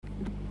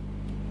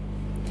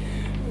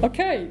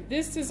Okay,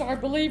 this is our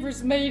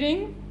believers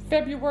meeting,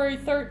 February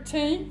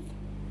 13th,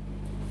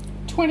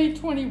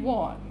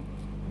 2021.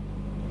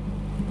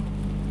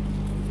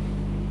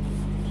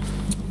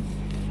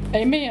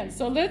 Amen.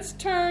 So let's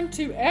turn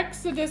to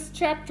Exodus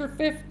chapter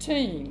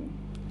 15.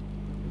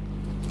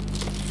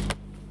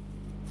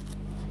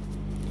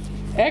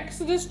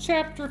 Exodus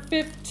chapter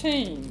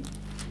 15.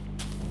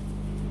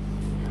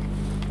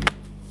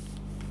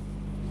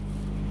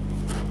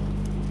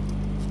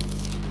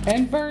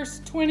 And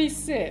verse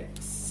 26.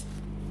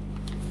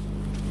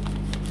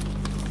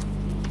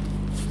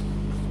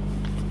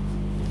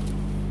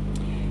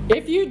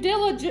 If you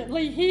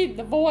diligently heed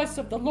the voice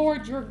of the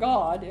Lord your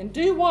God and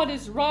do what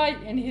is right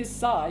in his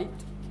sight,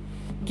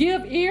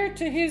 give ear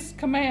to his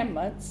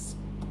commandments,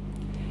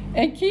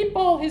 and keep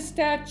all his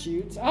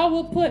statutes, I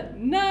will put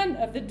none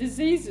of the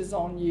diseases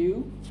on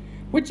you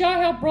which I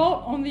have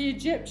brought on the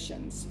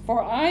Egyptians,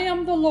 for I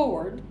am the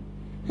Lord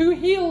who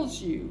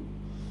heals you.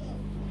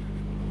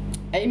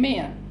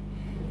 Amen.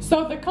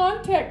 So the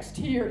context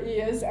here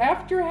is,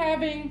 after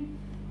having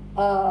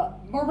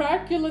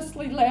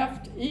miraculously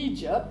left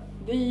Egypt,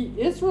 the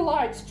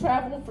Israelites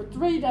traveled for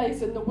 3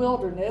 days in the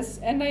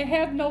wilderness, and they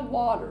had no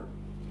water.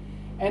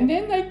 And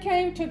then they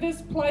came to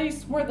this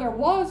place where there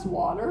was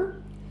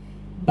water,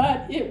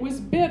 but it was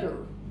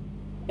bitter.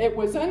 It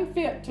was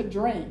unfit to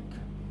drink.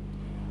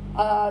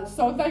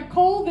 So they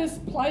call this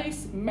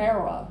place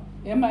Marah,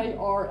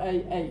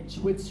 M-A-R-A-H,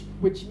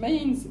 which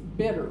means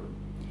bitter.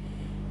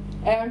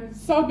 And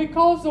so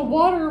because the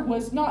water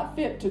was not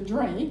fit to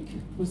drink,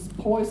 was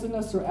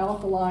poisonous or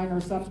alkaline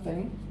or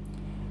something,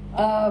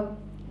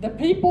 the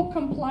people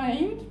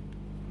complained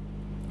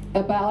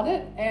about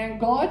it, and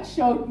God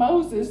showed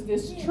Moses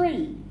this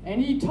tree.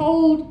 And he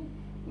told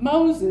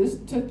Moses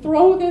to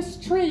throw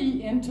this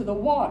tree into the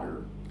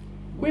water,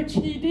 which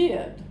he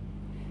did.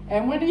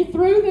 And when he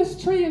threw this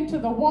tree into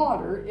the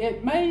water,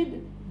 it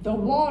made the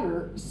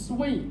water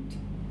sweet.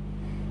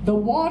 The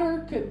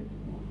water could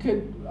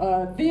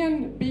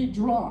then be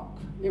drunk.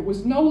 It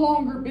was no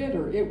longer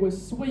bitter, it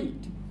was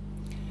sweet.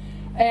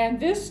 And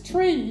this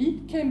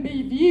tree can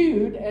be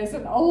viewed as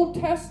an Old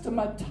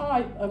Testament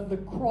type of the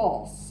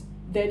cross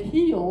that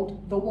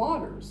healed the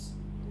waters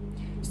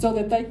so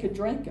that they could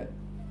drink it.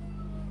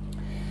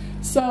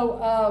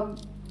 So,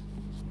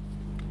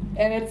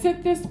 and it's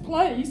at this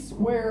place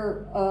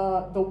where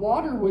the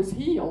water was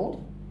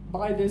healed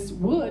by this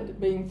wood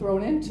being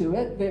thrown into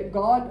it that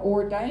God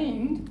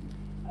ordained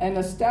and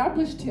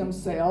established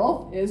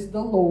himself as the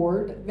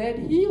Lord that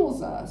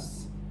heals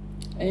us.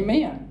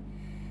 Amen.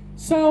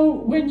 So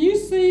when you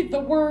see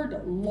the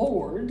word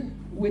Lord,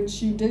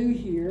 which you do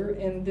here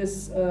in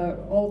this,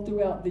 all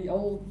throughout the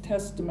Old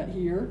Testament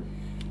here,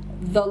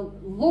 the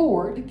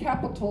Lord,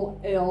 capital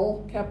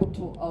L,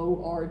 capital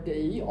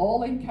O-R-D,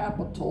 all in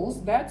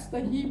capitals, that's the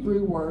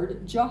Hebrew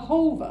word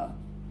Jehovah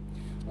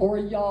or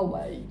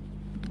Yahweh.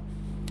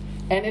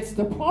 And it's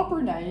the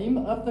proper name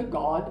of the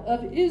God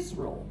of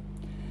Israel.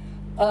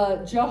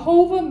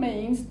 Jehovah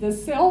means the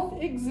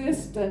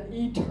self-existent,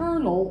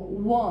 eternal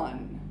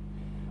one.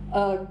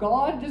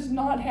 God does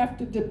not have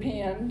to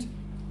depend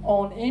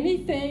on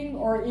anything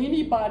or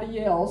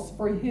anybody else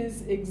for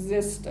his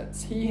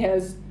existence. He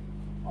has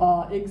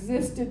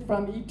existed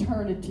from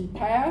eternity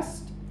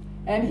past,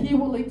 and he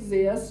will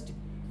exist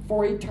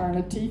for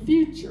eternity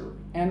future.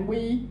 And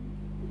we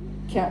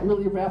can't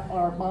really wrap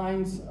our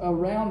minds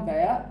around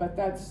that, but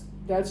that's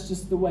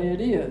just the way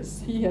it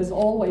is. He has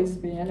always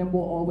been and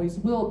will always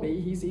will be.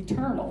 He's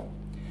eternal.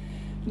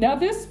 Now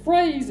this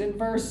phrase in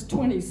verse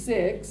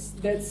 26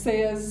 that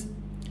says,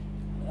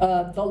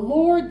 the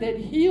Lord that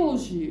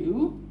heals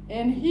you,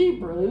 in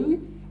Hebrew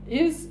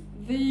is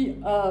the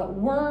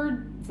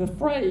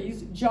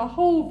phrase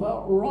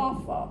Jehovah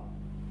Rapha.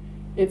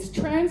 It's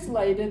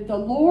translated the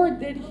Lord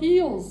that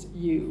heals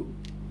you.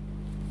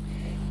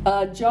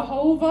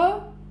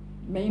 Jehovah,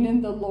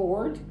 meaning the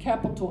Lord,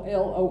 capital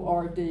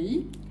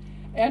L-O-R-D,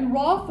 and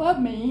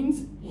Rapha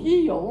means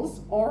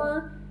heals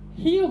or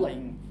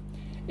healing.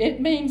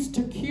 It means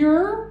to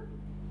cure,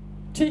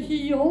 to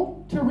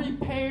heal, to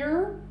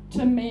repair,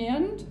 to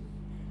mend,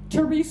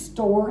 to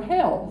restore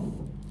health.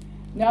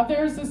 Now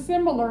there's a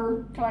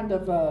similar kind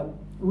of a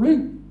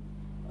root,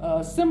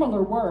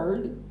 similar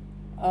word,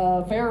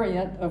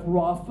 variant of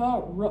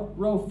Rapha,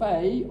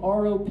 Rophe,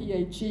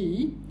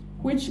 R-O-P-H-E,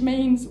 which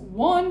means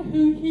one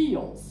who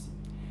heals.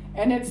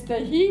 And it's the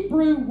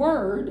Hebrew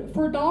word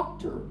for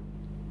doctor.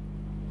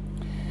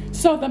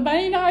 So the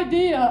main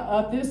idea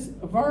of this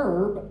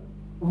verb,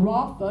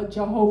 Rapha,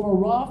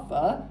 Jehovah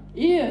Rapha,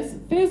 is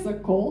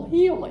physical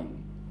healing.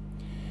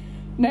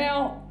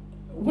 Now,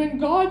 when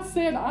God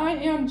said, I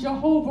am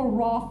Jehovah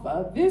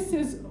Rapha, this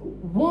is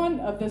one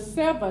of the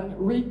 7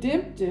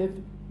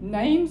 redemptive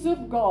names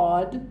of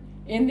God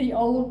in the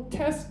Old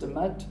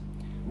Testament,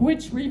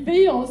 which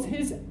reveals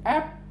his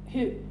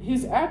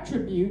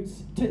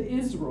attributes to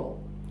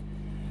Israel.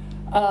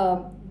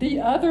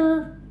 The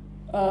other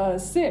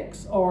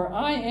 6 are,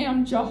 I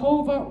am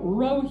Jehovah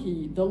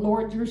Rohi, the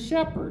Lord your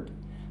shepherd.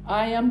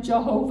 I am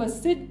Jehovah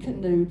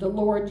Sidkenu, the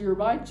Lord your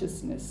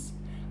righteousness.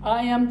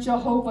 I am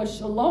Jehovah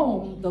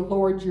Shalom, the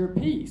Lord your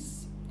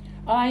peace.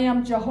 I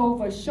am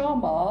Jehovah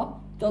Shammah,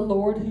 the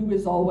Lord who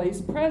is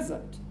always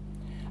present.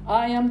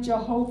 I am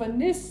Jehovah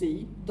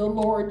Nissi, the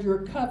Lord your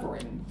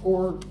covering,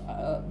 or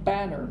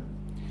banner.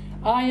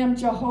 I am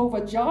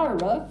Jehovah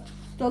Jireh,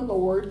 the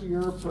Lord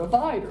your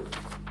provider.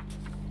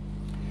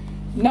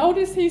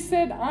 Notice he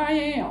said, I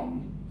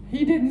am.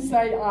 He didn't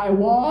say, I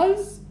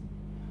was,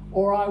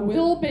 or I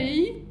will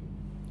be.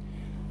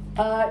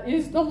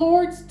 Is the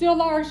Lord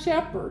still our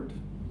shepherd?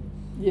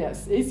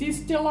 Yes. Is he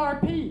still our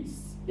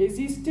peace? Is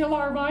he still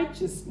our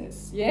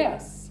righteousness?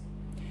 Yes.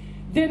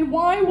 Then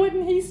why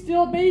wouldn't he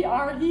still be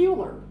our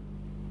healer?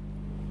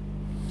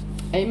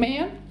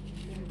 Amen?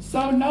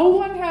 So no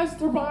one has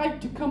the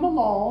right to come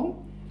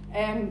along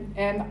and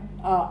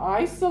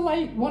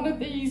isolate one of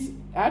these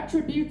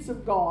attributes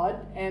of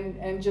God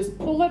and just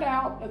pull it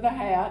out of the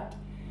hat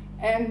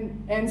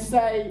and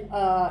say,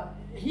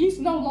 he's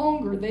no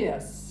longer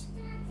this.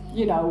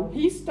 You know,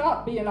 he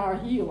stopped being our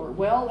healer.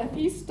 Well, if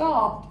he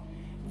stopped,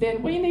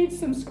 then we need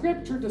some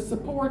scripture to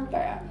support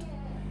that.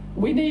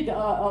 We need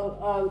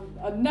a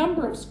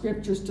number of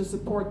scriptures to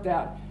support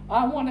that.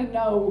 I want to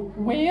know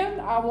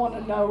when, I want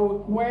to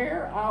know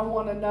where, I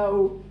want to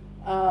know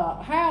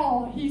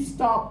how he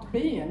stopped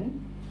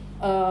being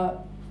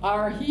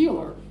our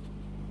healer.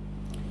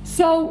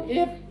 So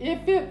if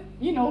it,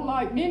 you know,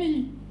 like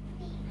many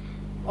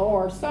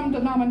or some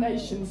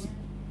denominations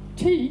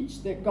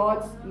teach that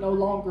God's no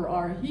longer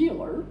our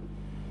healer,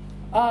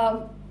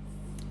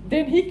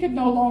 then he could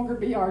no longer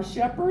be our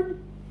shepherd.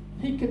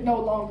 He could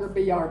no longer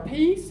be our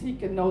peace. He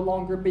could no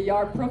longer be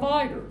our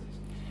provider.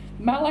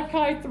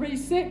 Malachi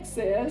 3:6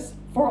 says,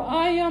 for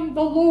I am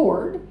the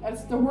Lord,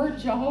 that's the word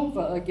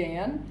Jehovah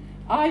again,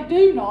 I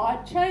do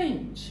not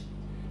change.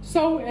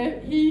 So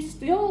he's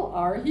still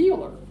our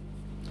healer.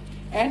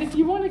 And if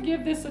you want to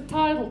give this a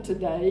title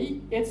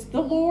today, it's the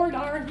Lord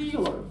our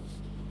healer.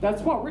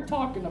 That's what we're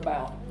talking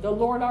about, the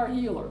Lord our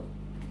healer.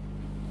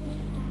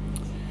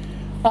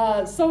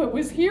 So it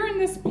was here in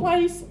this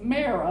place,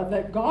 Marah,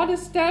 that God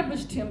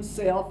established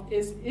himself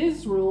as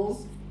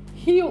Israel's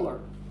healer.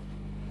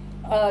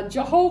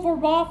 Jehovah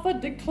Rapha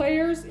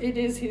declares it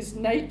is his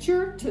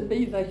nature to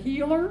be the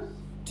healer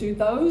to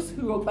those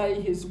who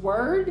obey his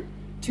word,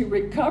 to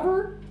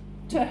recover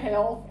to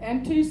health,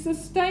 and to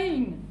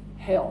sustain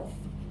health.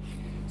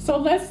 So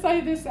let's say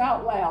this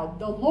out loud.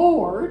 The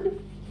Lord,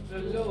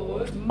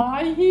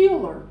 my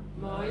healer.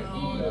 My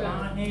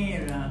healer.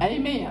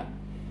 Amen.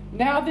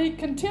 Now the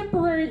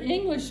contemporary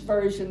English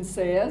version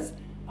says,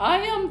 I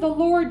am the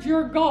Lord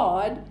your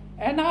God,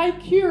 and I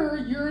cure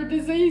your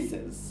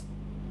diseases.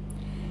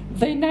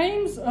 The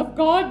Names of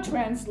God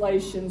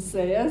translation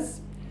says,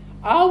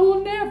 I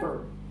will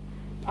never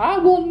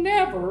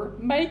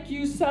make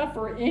you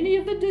suffer any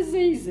of the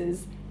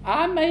diseases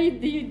I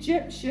made the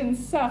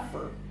Egyptians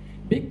suffer,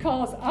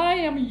 because I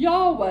am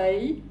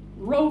Yahweh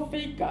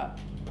Rophika.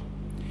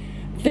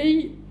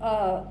 The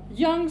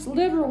Young's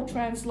literal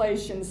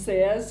translation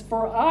says,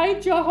 for I,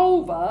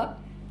 Jehovah,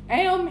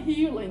 am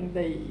healing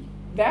thee.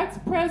 That's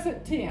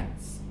present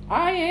tense.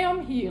 I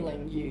am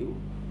healing you.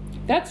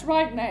 That's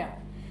right now.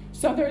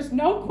 So there's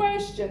no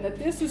question that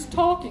this is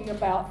talking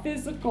about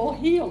physical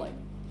healing.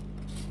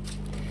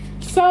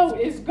 So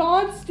is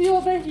God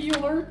still the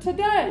healer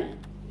today?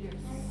 Yes.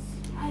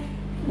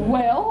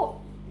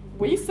 Well,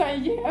 we say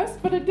yes,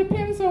 but it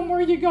depends on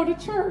where you go to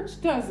church,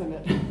 doesn't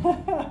it?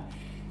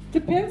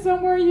 Depends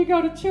on where you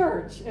go to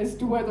church as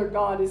to whether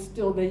God is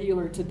still the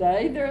healer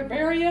today. There are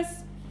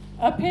various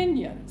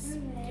opinions.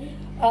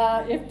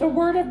 If the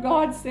Word of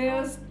God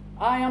says,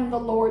 I am the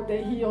Lord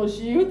that heals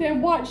you,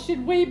 then what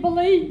should we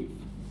believe?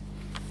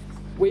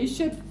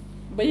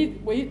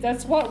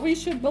 That's what we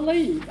should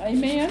believe.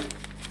 Amen?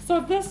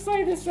 So let's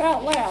say this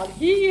out loud.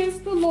 He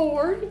is the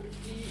Lord,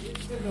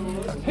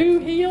 who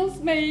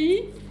heals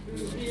me,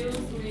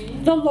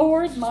 the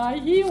Lord my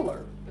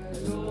healer.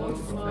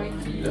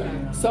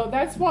 So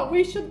that's what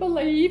we should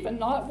believe and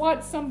not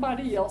what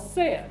somebody else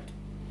said.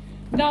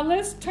 Now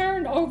let's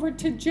turn over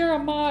to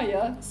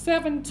Jeremiah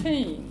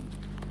 17.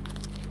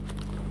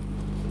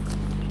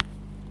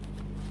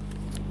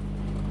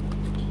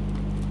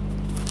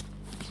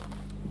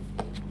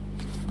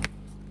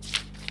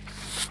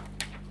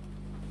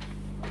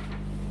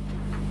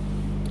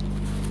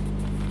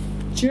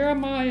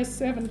 Jeremiah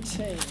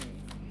 17.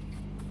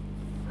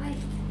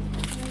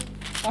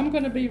 I'm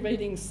going to be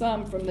reading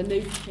some from the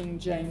New King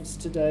James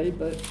today,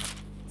 but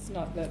it's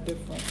not that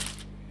different.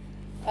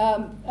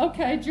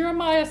 Okay,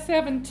 Jeremiah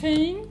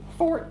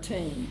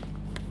 17:14.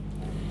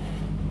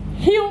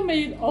 Heal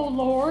me, O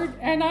Lord,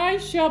 and I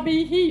shall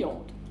be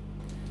healed.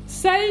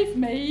 Save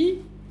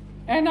me,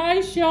 and I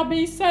shall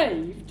be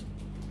saved,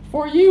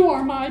 for you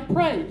are my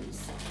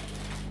praise.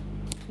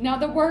 Now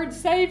the word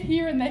save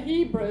here in the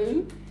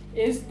Hebrew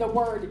is the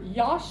word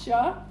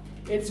Yasha.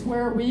 It's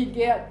where we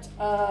get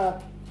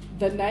the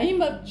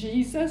name of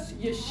Jesus,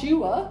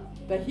 Yeshua,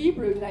 the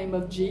Hebrew name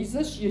of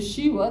Jesus,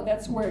 Yeshua,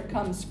 that's where it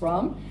comes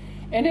from.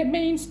 And it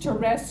means to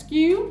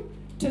rescue,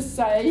 to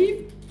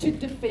save, to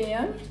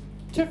defend,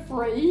 to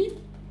free,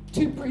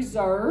 to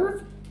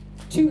preserve,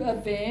 to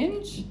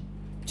avenge,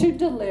 to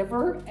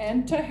deliver,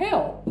 and to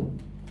help.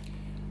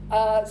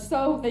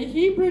 So the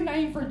Hebrew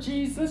name for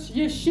Jesus,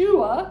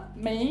 Yeshua,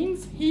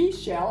 means he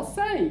shall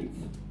save.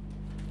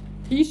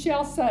 He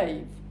shall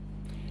save.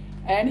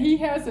 And he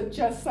hasn't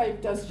just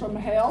saved us from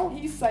hell,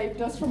 he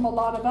saved us from a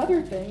lot of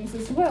other things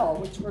as well,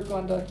 which we're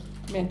going to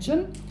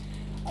mention.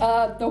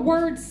 The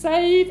word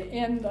save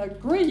in the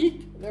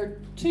Greek, there are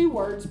two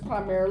words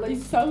primarily,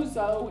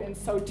 sozo and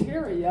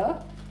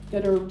soteria,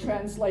 that are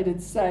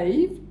translated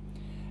save,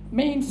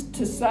 means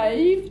to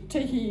save,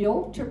 to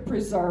heal, to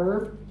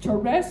preserve, to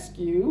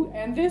rescue,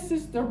 and this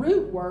is the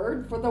root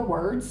word for the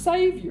word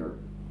Savior.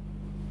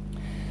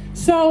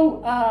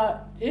 So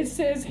it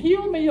says,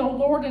 heal me, O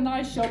Lord, and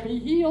I shall be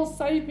healed.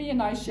 Save me,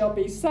 and I shall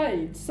be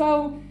saved.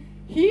 So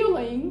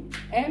healing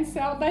and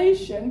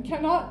salvation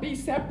cannot be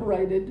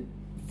separated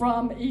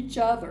from each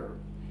other.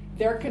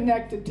 They're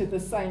connected to the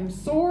same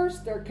source.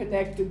 They're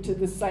connected to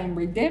the same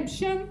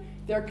redemption.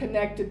 They're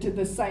connected to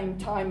the same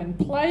time and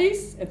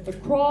place at the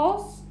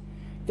cross.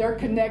 They're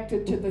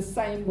connected to the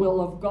same will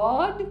of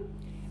God.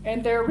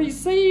 And they're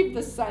received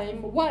the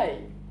same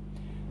way.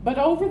 But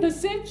over the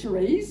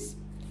centuries,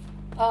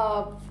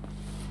 along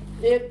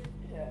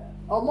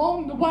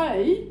the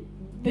way,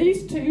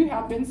 these two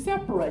have been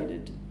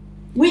separated.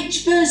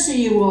 Which verse are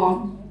you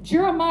on?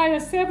 Jeremiah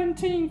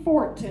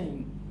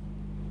 17:14.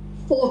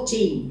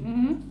 14.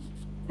 Mm-hmm.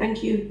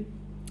 Thank you.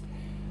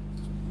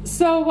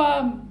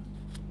 So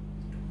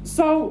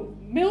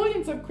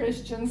millions of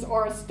Christians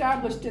are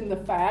established in the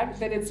fact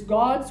that it's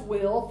God's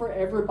will for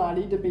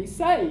everybody to be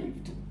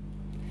saved.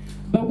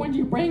 But when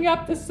you bring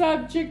up the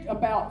subject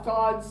about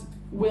God's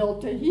will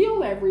to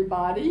heal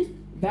everybody,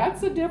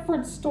 that's a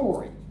different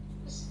story.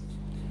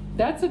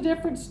 That's a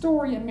different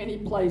story in many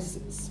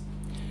places.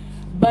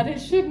 But it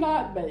should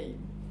not be.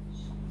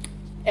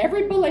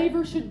 Every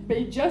believer should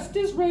be just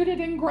as rooted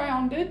and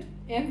grounded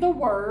in the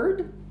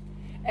Word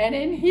and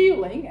in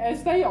healing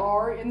as they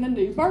are in the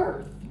new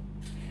birth.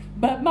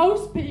 But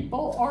most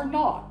people are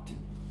not,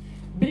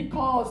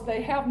 because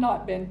they have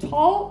not been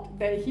taught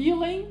that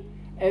healing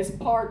is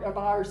part of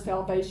our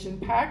salvation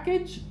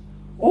package,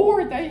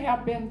 or they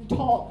have been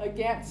taught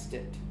against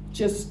it,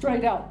 just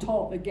straight out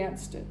taught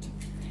against it.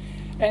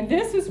 And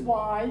this is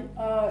why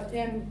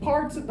in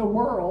parts of the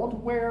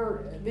world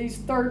where these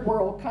third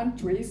world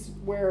countries,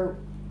 where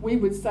we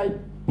would say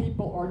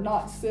people are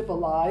not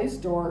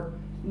civilized or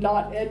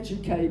not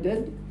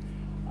educated,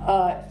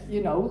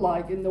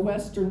 like in the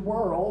Western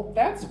world,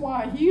 that's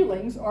why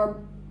healings are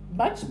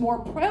much more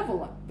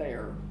prevalent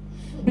there.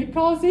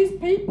 Because these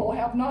people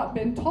have not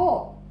been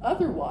taught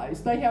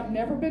otherwise. They have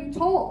never been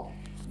taught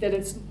that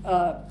it's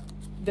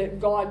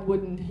that God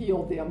wouldn't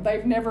heal them.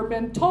 They've never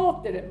been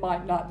taught that it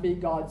might not be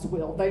God's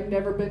will. They've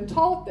never been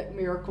taught that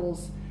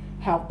miracles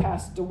have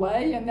passed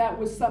away and that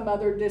was some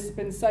other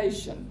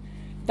dispensation.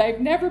 They've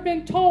never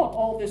been taught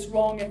all this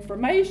wrong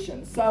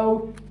information.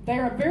 So they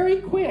are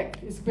very quick.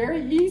 It's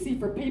very easy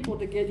for people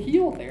to get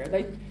healed there.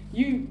 They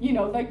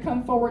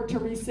come forward to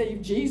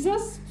receive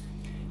Jesus.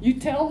 You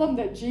tell them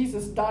that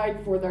Jesus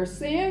died for their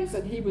sins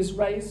and he was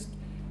raised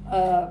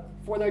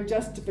for their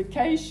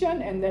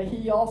justification, and that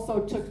he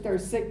also took their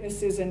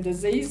sicknesses and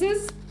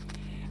diseases,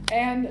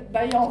 and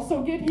they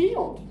also get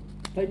healed.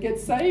 They get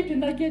saved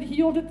and they get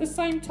healed at the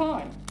same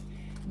time.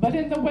 But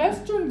in the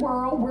Western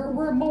world, where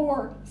we're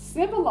more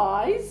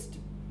civilized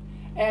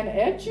and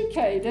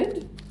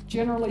educated,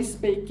 generally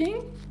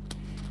speaking,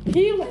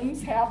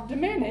 healings have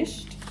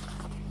diminished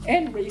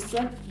in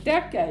recent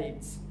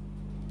decades.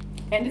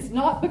 And it's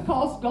not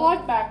because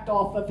God backed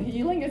off of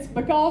healing, it's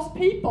because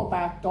people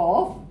backed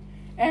off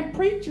and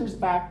preachers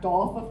backed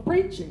off of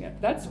preaching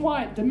it. That's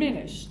why it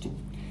diminished.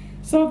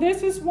 So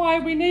this is why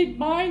we need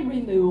mind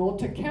renewal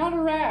to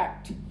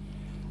counteract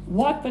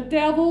what the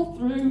devil,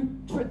 through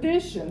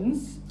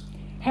traditions,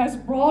 has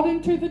brought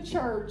into the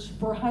church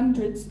for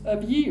hundreds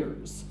of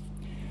years.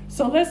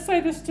 So let's say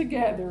this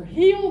together.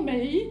 Heal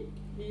me,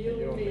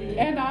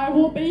 and I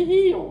will be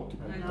healed.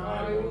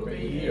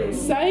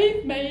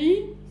 Save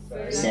me,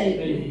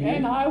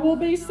 and I will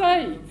be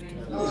saved.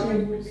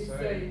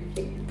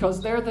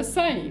 Because they're the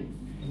same.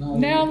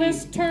 Now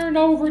let's turn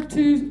over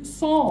to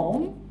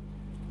Psalm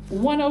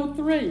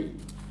 103.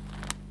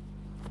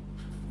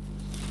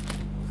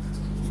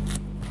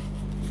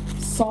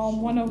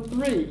 Psalm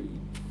 103.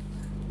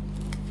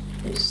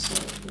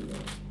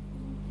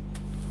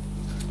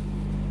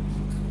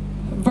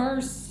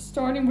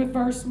 Starting with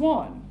verse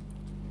 1.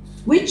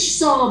 Which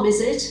psalm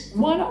is it?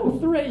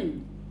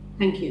 103.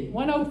 Thank you.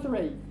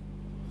 103.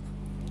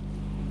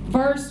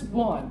 Verse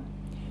 1.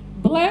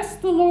 Bless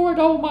the Lord,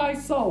 O my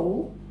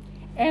soul,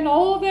 and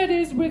all that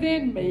is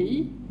within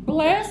me,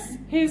 bless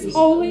his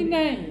holy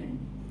name.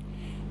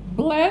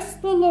 Bless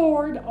the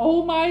Lord,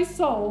 O my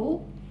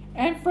soul,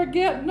 and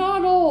forget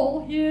not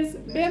all his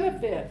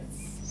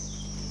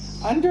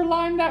benefits.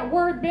 Underline that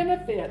word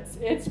benefits.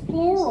 It's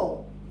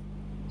plural.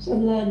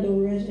 Some land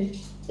already.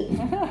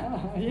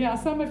 Yeah,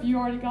 some of you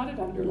already got it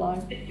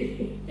underlined.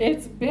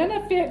 It's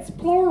benefits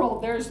plural.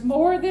 There's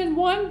more than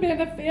one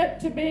benefit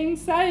to being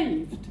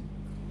saved.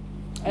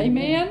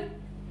 Amen?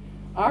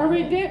 Our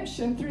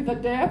redemption through the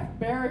death,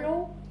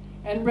 burial,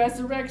 and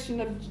resurrection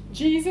of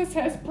Jesus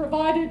has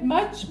provided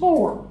much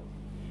more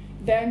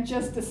than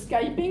just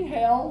escaping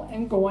hell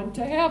and going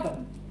to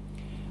heaven.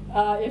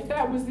 If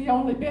that was the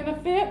only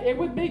benefit, it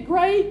would be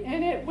great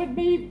and it would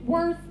be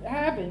worth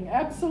having,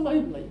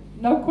 absolutely,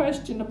 no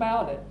question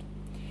about it.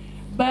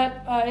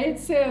 But it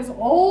says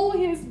all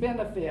his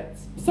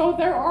benefits. So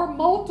there are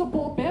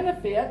multiple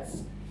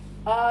benefits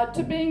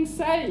to being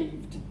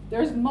saved.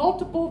 There's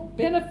multiple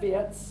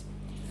benefits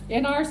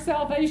in our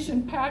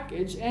salvation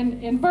package.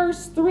 And in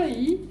verse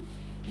 3,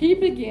 he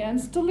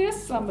begins to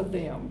list some of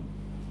them.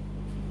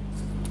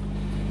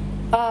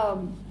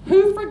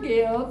 Who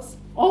forgives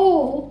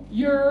all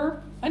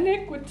your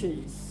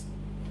iniquities.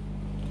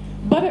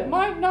 But it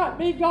might not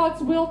be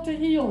God's will to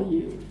heal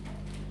you.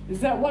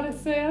 Is that what it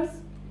says?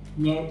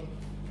 No.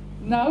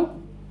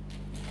 No?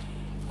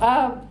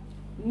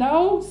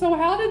 No. So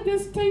how did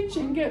this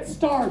teaching get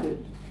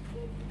started?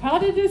 How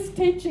did this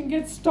teaching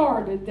get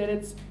started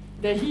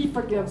that he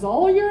forgives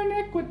all your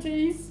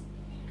iniquities,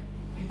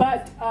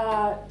 but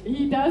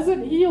he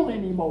doesn't heal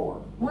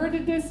anymore? Where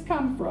did this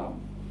come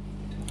from?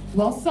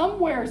 Well,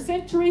 somewhere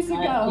centuries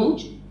ago,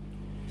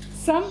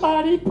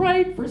 somebody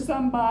prayed for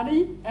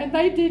somebody and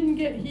they didn't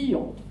get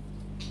healed.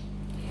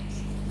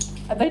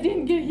 They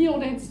didn't get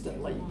healed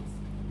instantly.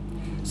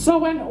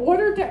 So in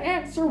order to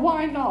answer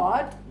why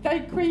not, they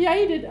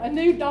created a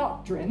new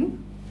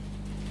doctrine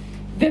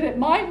that it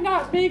might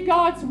not be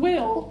God's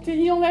will to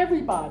heal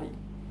everybody.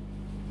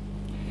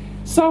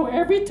 So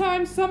every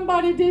time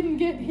somebody didn't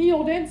get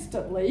healed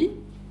instantly,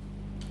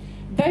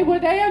 they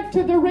would add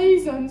to the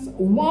reasons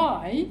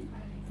why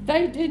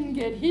they didn't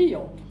get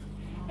healed.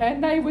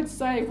 And they would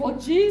say, well,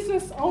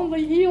 Jesus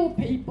only healed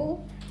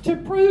people to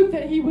prove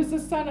that he was the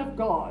Son of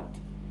God.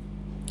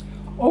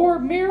 Or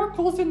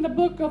miracles in the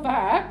book of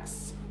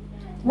Acts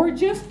were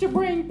just to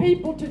bring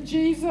people to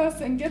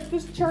Jesus and get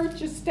this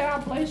church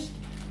established.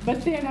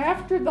 But then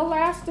after the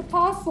last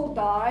apostle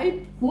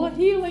died, well,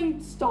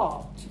 healing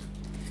stopped.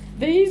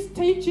 These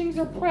teachings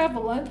are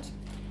prevalent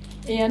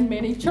in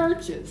many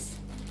churches.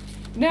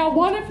 Now,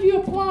 what if you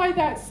apply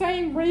that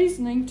same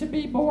reasoning to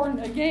be born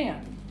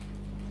again?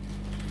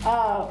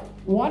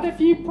 What if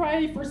you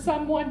pray for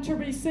someone to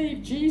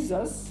receive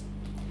Jesus,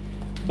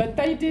 but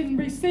they didn't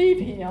receive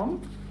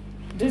him?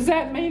 Does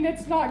that mean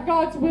it's not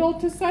God's will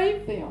to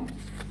save them?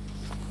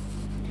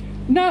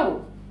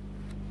 No.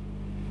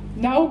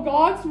 No,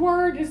 God's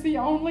word is the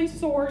only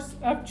source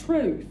of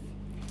truth.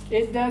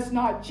 It does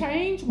not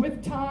change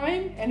with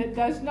time, and it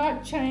does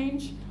not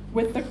change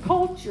with the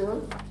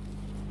culture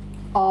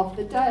of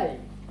the day.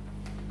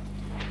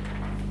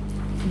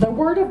 The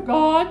Word of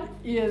God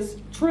is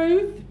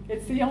truth.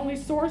 It's the only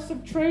source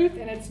of truth,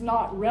 and it's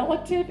not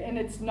relative, and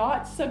it's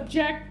not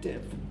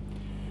subjective.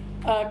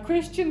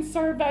 Christian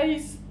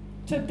surveys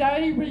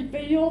today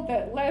reveal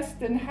that less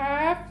than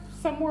half,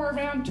 somewhere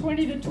around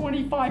 20 to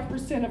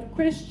 25% of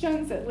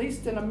Christians, at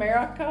least in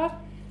America,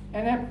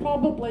 and that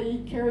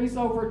probably carries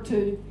over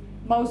to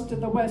most of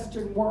the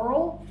Western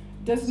world,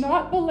 does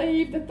not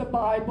believe that the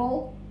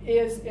Bible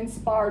is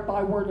inspired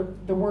by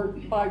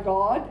by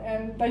God,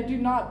 and they do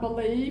not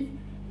believe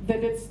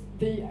that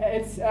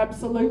it's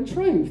absolute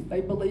truth.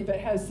 They believe it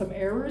has some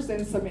errors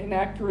and some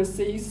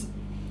inaccuracies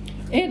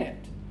in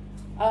it.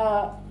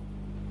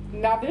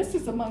 Now, this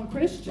is among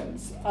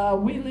Christians.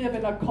 We live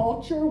in a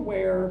culture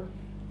where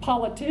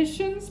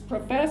politicians,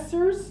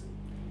 professors,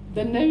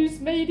 the news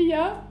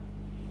media,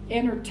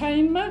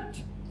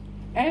 entertainment,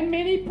 and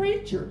many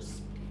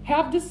preachers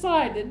have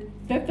decided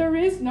that there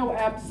is no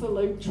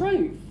absolute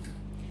truth.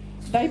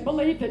 They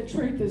believe that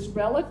truth is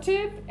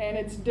relative and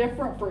it's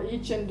different for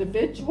each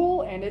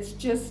individual, and it's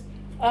just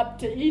up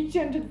to each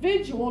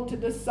individual to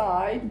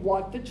decide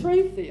what the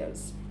truth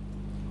is.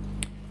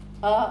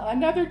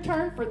 Another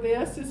term for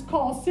this is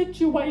called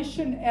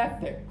situation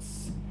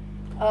ethics.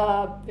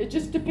 It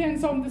just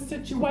depends on the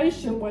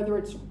situation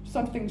whether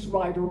something's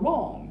right or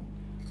wrong.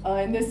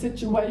 In this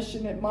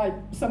situation,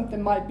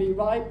 something might be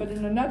right, but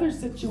in another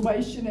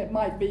situation, it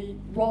might be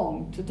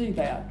wrong to do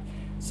that.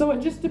 So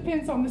it just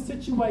depends on the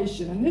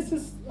situation, and this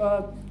is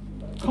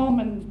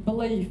common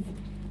belief,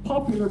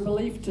 popular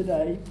belief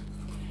today.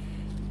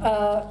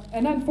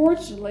 And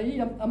unfortunately,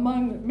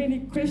 among many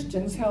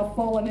Christians have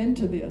fallen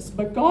into this.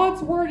 But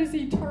God's word is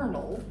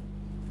eternal,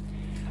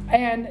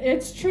 and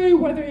it's true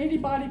whether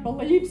anybody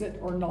believes it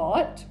or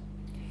not.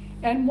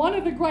 And one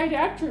of the great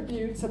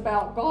attributes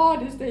about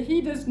God is that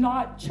he does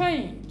not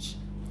change.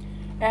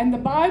 And the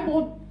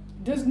Bible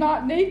does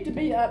not need to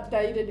be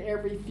updated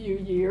every few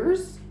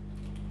years,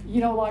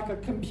 like a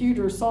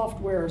computer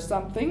software or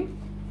something.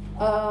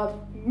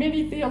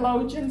 Many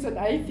theologians and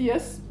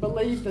atheists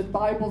believe that the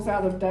Bible's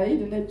out of date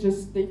and it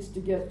just needs to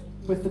get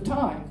with the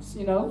times,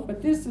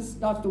 But this is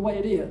not the way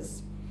it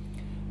is.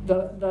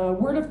 The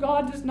Word of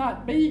God does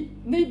not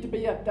need to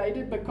be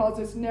updated because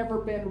it's never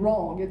been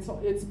wrong.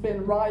 It's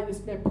been right. It's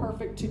been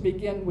perfect to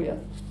begin with.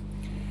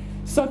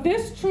 So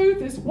this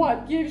truth is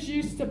what gives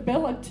you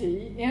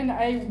stability in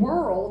a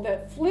world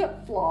that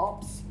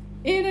flip-flops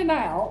in and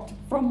out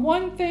from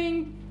one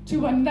thing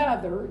to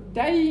another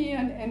day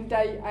in and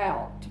day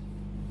out.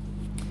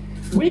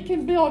 We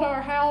can build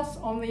our house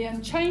on the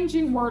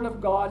unchanging Word of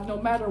God.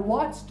 No matter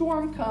what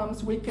storm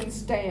comes, we can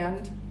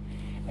stand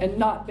and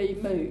not be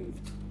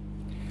moved.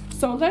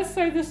 So let's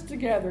say this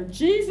together.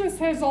 Jesus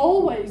has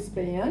always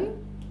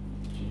been,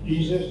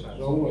 Jesus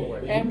has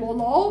always been, and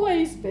will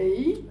always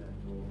be,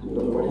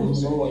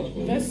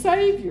 the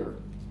Savior.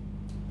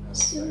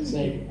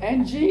 Savior.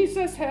 And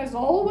Jesus has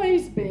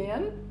always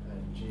been,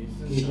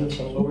 Jesus has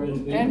always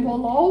been, and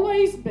will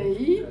always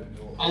be,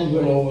 and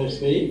will always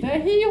be, the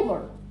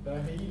healer.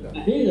 the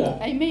healer.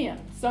 Amen.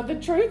 So the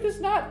truth is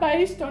not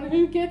based on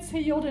who gets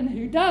healed and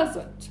who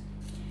doesn't.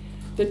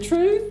 The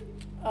truth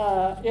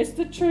is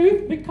the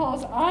truth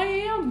because I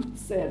am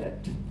said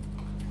it.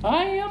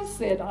 I am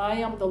said, I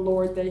am the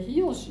Lord that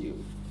heals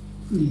you.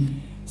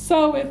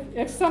 So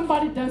if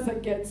somebody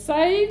doesn't get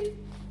saved,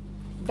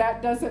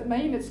 that doesn't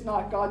mean it's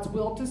not God's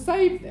will to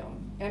save them.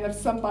 And if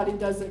somebody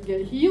doesn't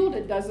get healed,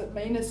 it doesn't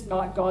mean it's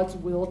not God's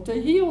will to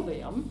heal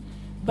them.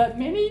 But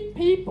many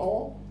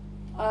people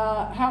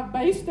have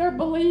based their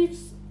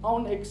beliefs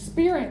on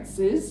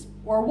experiences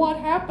or what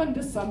happened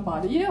to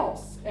somebody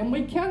else. And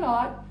we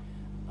cannot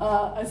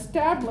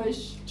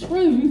establish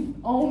truth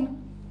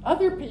on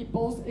other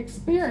people's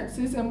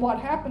experiences and what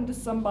happened to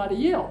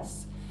somebody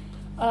else.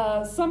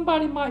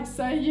 Somebody might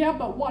say, yeah,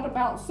 but what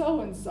about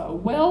so-and-so?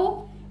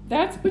 Well,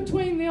 that's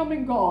between them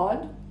and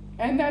God,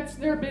 and that's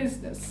their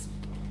business.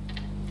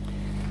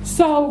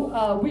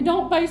 So we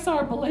don't base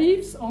our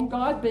beliefs on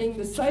God being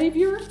the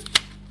Savior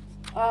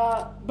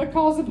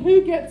because of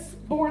who gets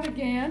born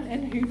again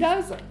and who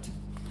doesn't.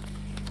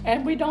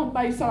 And we don't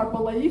base our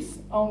beliefs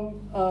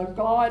on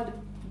God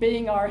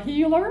being our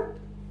healer.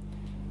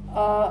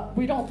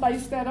 We don't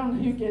base that on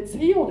who gets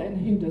healed and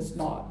who does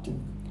not.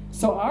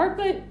 So our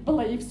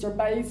beliefs are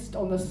based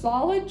on the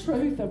solid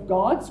truth of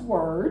God's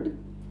Word.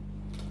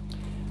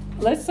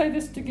 Let's say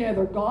this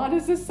together. God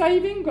is a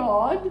saving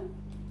God.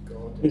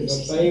 God is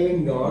a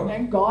saving God.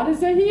 And God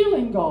is a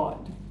healing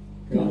God.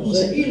 God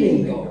is a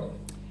healing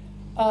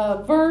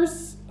God.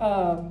 Verse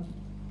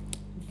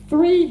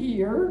 3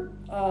 here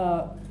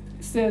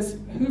says,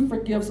 who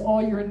forgives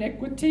all your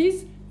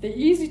iniquities. The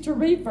easy to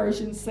read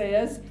version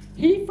says,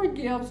 he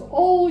forgives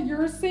all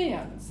your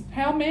sins.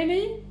 How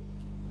many?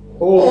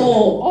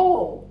 All.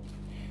 All.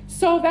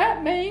 So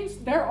that means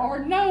there are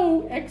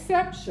no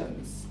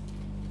exceptions.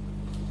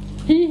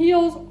 He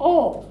heals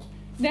all.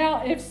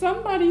 Now, if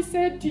somebody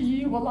said to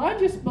you, well, I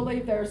just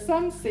believe there are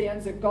some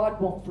sins that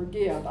God won't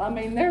forgive. I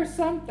mean, there are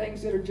some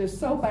things that are just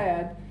so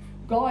bad,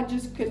 God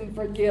just couldn't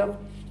forgive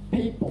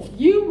people.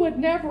 You would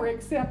never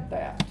accept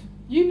that.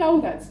 You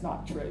know that's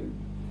not true.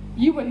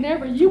 You would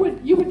never, you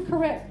would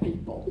correct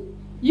people.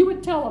 You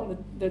would tell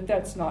them that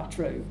that's not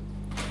true.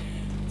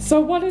 So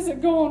what does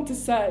it go on to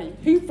say?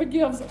 Who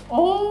forgives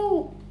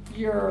all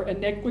your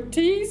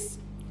iniquities?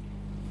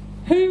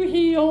 Who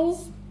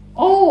heals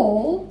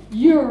all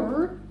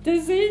your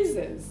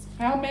diseases?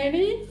 How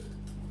many?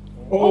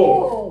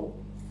 All.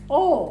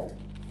 All.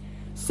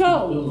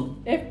 So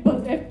if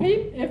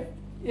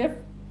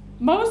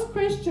most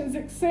Christians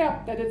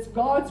accept that it's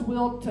God's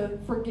will to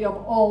forgive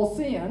all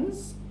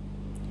sins,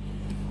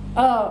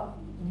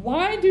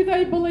 why do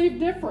they believe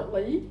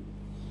differently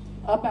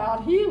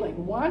about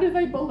healing? Why do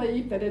they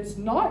believe that it's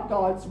not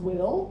God's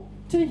will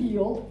to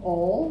heal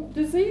all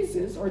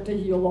diseases or to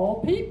heal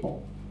all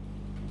people?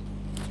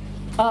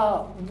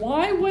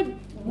 Why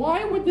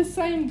would the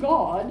same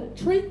God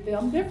treat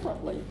them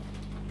differently?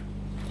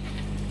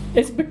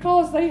 It's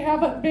because they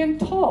haven't been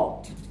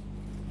taught.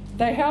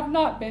 They have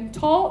not been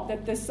taught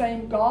that the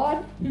same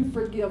God who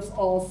forgives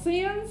all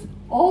sins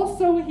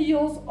also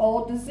heals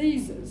all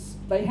diseases.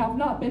 They have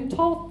not been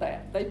taught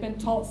that. They've been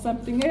taught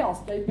something else.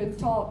 They've been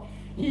taught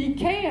he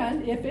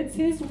can if it's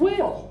his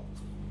will.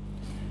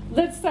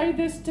 Let's say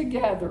this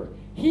together.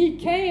 He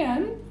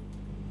can,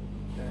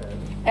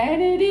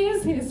 and it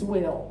is his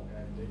will.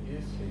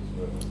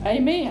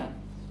 Amen.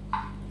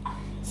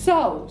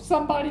 So,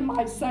 somebody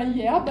might say,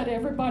 yeah, but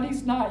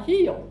everybody's not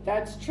healed.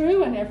 That's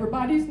true, and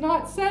everybody's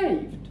not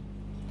saved.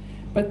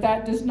 But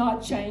that does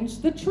not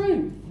change the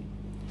truth.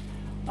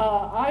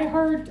 I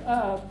heard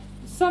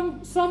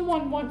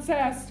someone once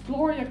asked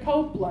Gloria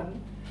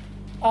Copeland,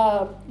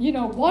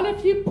 what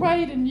if you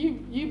prayed and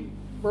you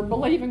were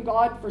believing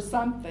God for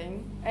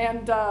something,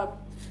 and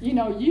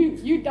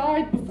you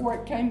died before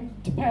it came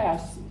to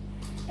pass?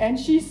 And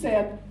she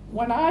said,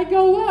 when I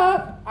go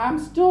up, I'm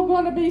still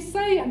going to be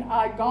saying,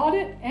 I got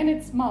it and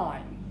it's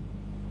mine.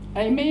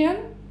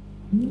 Amen?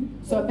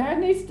 So that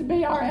needs to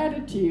be our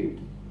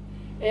attitude.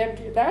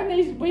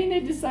 We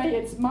need to say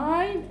it's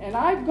mine and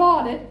I've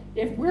got it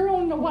if we're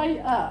on the way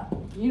up.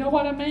 You know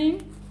what I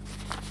mean?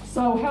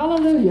 So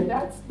hallelujah.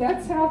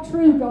 That's how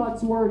true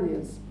God's word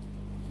is.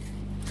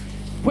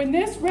 When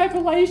this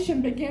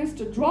revelation begins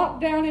to drop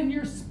down in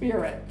your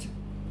spirit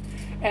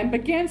and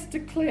begins to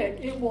click,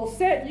 it will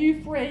set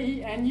you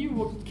free, and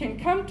you can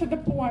come to the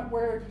point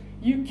where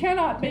you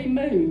cannot be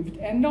moved.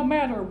 And no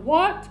matter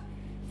what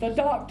the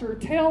doctor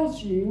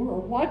tells you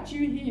or what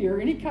you hear,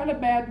 any kind of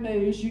bad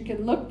news, you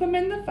can look them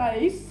in the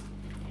face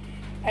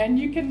And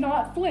you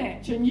cannot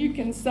flinch, and you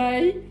can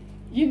say,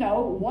 you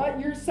know, what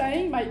you're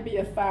saying may be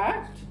a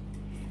fact,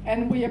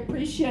 and we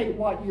appreciate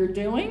what you're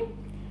doing,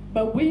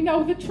 but we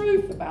know the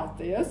truth about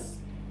this,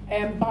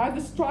 and by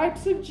the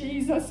stripes of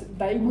Jesus,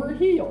 they were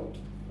healed,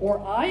 or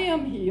I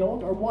am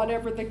healed, or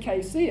whatever the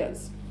case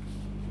is.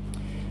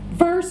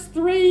 Verse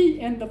 3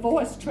 in the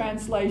Voice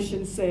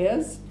translation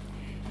says,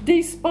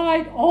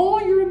 despite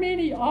all your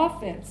many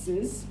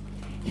offenses,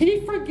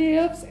 he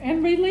forgives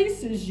and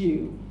releases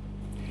you.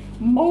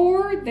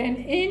 More than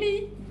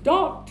any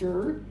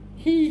doctor,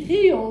 he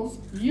heals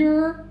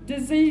your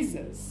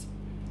diseases.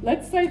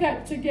 Let's say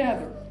that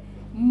together.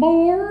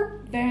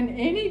 More than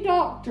any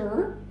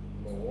doctor,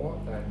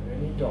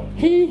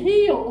 he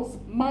heals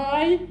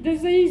my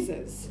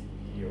diseases.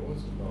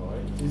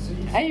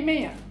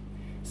 Amen.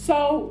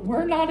 So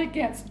we're not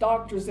against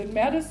doctors and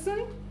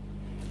medicine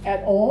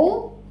at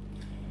all.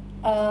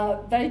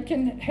 They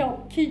can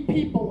help keep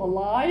people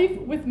alive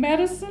with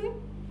medicine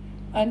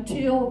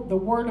until the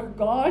Word of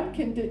God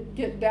can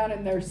get down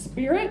in their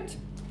spirit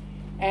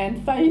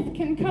and faith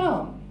can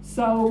come.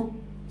 So,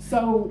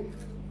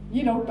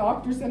 you know,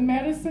 doctors and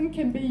medicine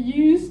can be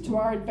used to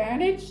our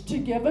advantage to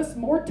give us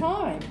more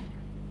time.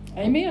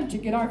 Amen. To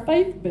get our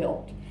faith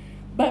built.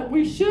 But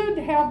we should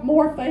have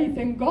more faith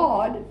in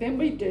God than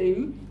we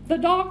do the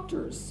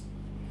doctors.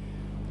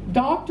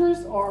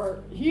 Doctors are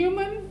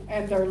human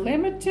and they're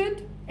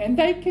limited and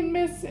they can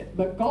miss it,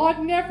 but God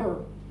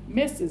never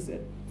misses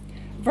it.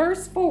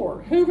 Verse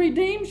 4, who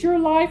redeems your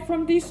life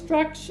from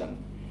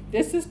destruction.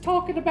 This is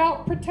talking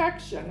about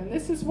protection, and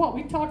this is what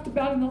we talked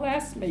about in the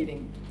last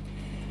meeting.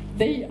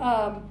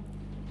 The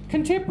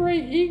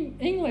Contemporary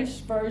English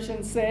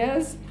version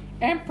says,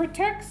 and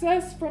protects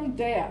us from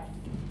death.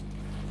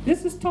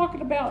 This is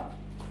talking about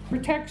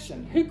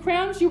protection. Who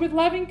crowns you with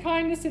loving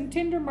kindness and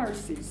tender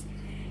mercies.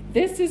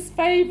 This is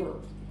favor.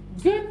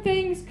 Good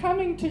things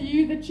coming to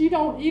you that you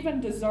don't even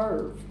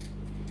deserve.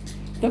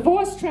 The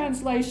Voice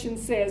translation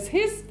says,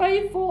 his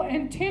faithful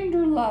and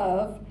tender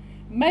love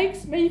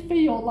makes me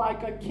feel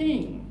like a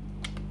king.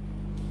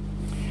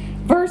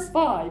 Verse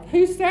 5,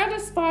 who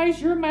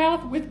satisfies your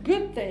mouth with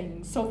good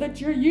things so that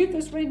your youth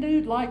is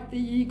renewed like the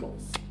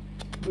eagles.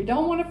 We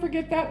don't want to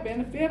forget that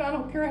benefit. I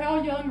don't care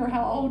how young or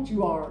how old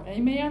you are.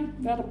 Amen?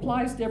 That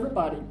applies to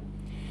everybody.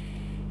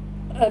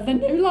 The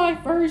New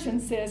Life Version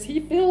says, he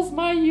fills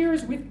my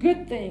years with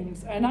good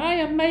things, and I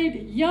am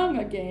made young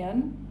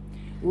again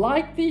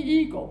like the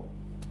eagle.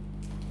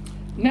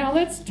 Now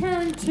let's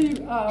turn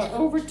to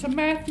over to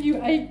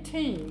Matthew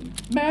 18.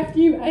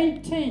 Matthew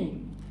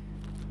 18.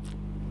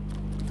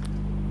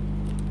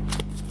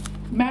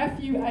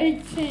 Matthew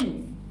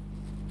 18.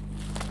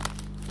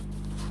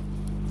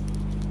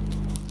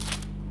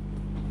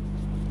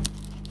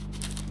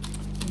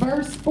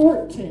 Verse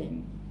 14.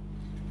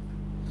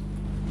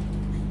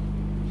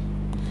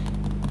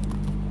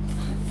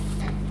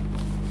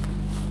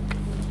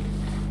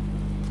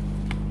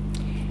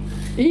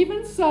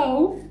 Even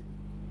so,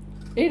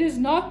 it is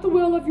not the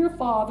will of your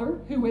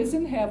Father who is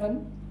in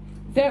heaven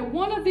that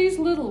one of these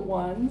little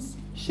ones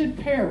should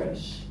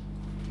perish.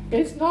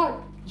 It's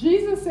not,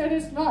 Jesus said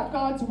it's not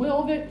God's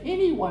will that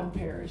anyone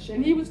perish.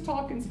 And he was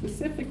talking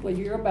specifically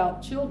here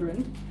about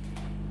children.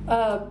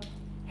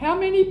 How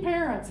many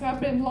parents have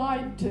been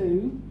lied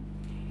to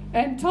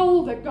and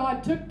told that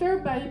God took their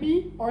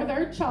baby or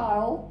their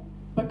child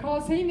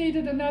because he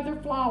needed another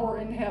flower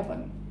in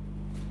heaven?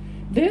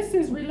 This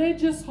is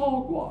religious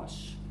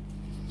hogwash.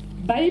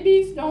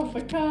 Babies don't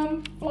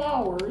become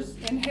flowers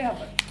in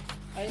heaven.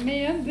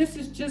 Amen? This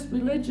is just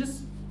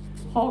religious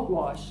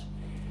hogwash.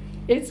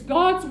 It's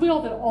God's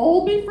will that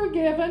all be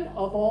forgiven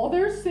of all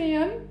their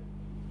sin,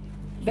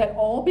 that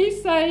all be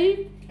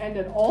saved, and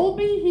that all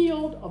be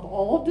healed of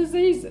all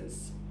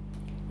diseases.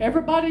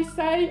 Everybody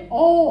say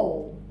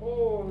all.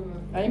 All.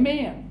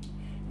 Amen.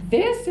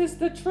 This is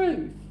the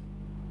truth.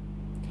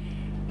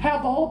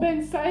 Have all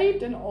been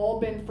saved and all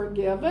been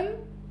forgiven?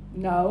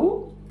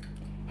 No.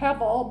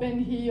 Have all been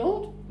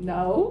healed?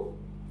 No.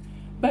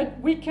 But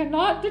we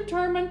cannot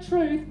determine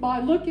truth by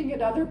looking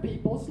at other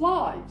people's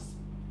lives.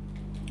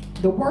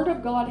 The Word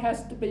of God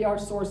has to be our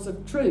source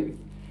of truth.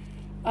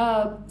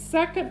 2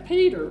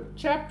 Peter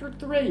chapter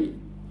 3.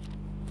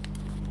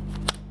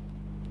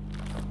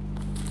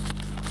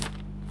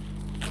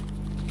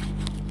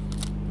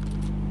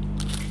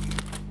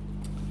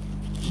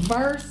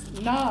 Verse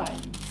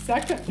 9.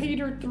 2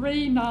 Peter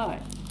 3:9.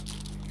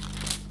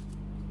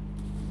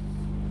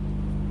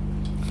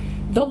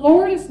 The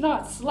Lord is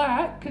not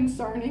slack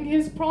concerning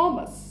his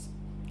promise,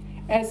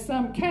 as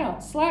some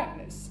count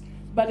slackness,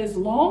 but is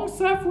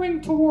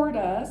long-suffering toward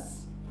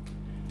us,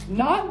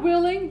 not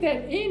willing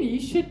that any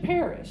should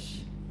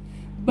perish,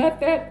 but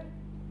that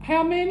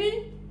how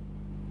many?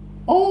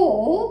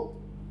 All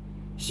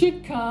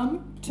should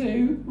come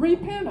to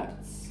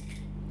repentance.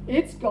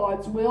 It's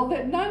God's will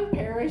that none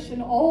perish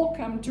and all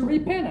come to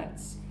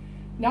repentance.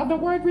 Now the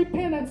word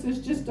repentance is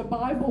just a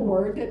Bible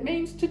word that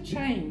means to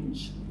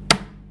change.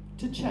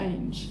 To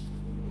change.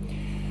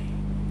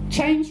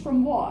 Change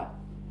from what?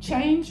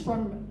 Change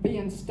from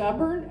being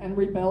stubborn and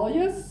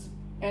rebellious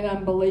and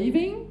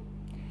unbelieving,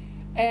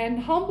 and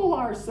humble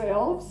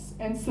ourselves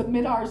and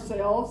submit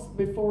ourselves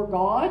before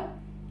God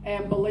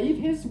and believe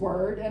His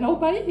word and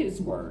obey His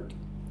word.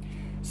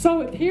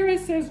 So here it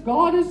says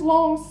God is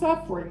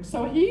long-suffering.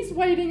 So He's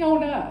waiting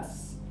on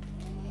us.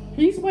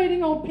 He's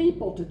waiting on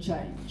people to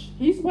change.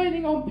 He's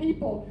waiting on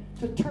people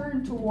to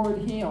turn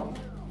toward Him.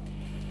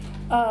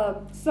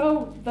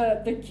 So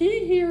the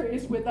key here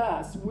is with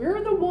us.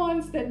 We're the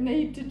ones that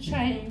need to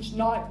change,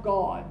 not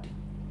God.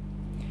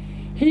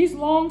 He's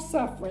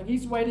long-suffering.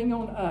 He's waiting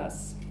on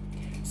us.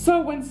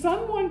 So when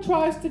someone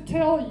tries to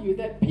tell you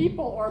that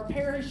people are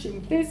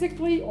perishing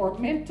physically or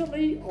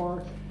mentally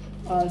or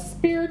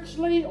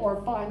spiritually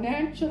or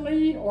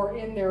financially or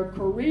in their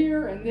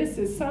career, and this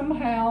is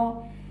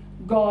somehow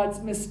God's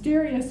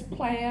mysterious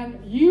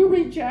plan, you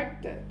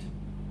reject it.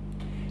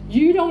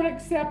 You don't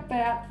accept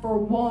that for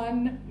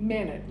 1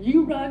 minute.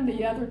 You run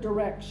the other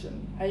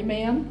direction.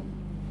 Amen?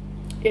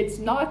 It's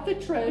not the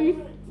truth.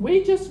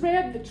 We just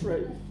read the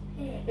truth.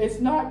 It's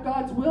not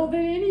God's will that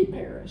any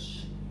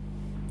perish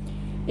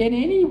in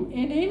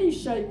any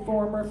shape,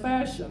 form, or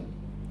fashion.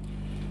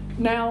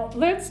 Now,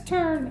 let's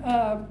turn,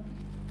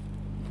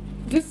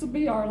 this will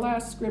be our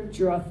last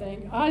scripture, I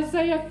think.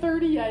 Isaiah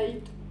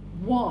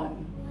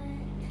 38:1.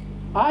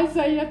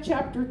 Isaiah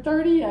chapter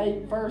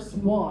 38, verse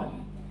 1.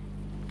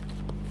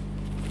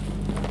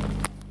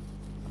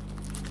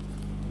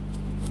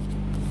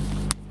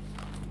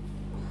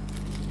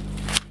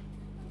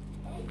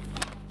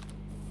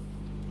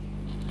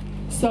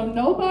 So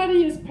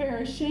nobody is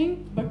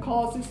perishing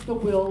because it's the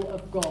will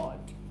of God.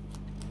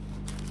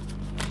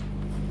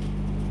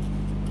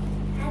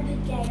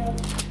 Abigail.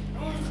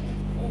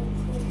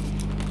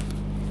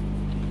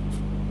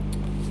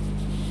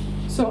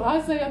 So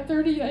Isaiah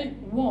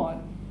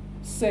 38:1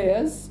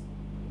 says,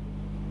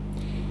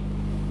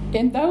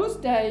 in those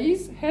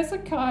days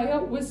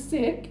Hezekiah was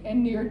sick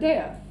and near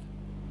death.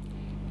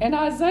 And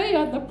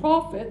Isaiah the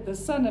prophet, the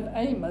son of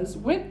Amos,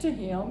 went to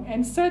him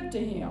and said to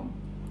him,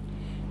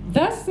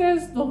 thus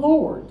says the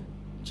Lord,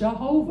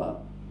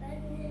 Jehovah,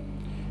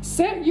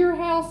 set your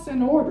house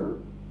in order,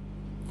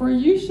 for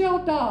you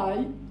shall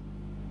die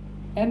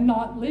and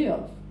not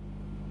live.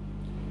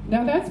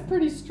 Now that's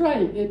pretty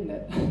straight, isn't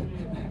it?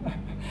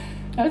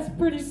 That's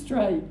pretty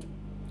straight.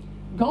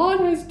 God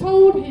has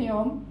told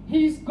him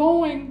he's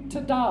going to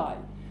die.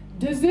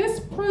 Does this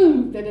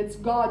prove that it's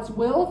God's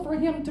will for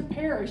him to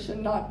perish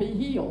and not be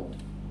healed?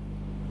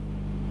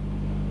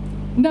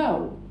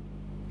 No,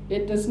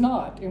 it does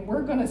not. And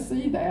we're going to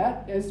see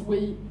that as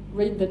we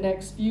read the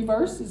next few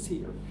verses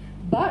here.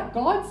 But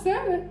God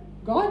said it.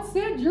 God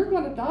said you're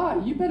going to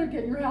die. You better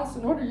get your house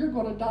in order. You're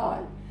going to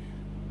die.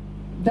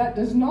 That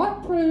does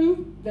not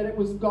prove that it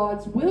was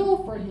God's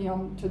will for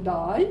him to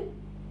die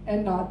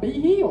and not be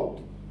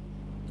healed.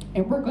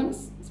 And we're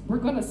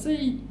going to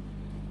see,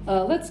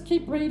 let's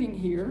keep reading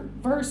here.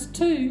 Verse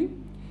 2,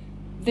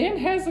 then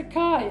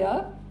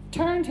Hezekiah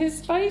turned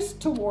his face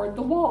toward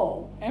the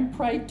wall and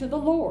prayed to the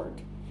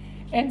Lord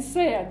and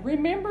said,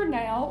 remember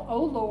now,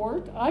 O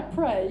Lord, I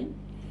pray,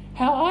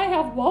 how I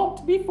have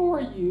walked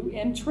before you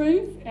in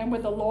truth and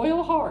with a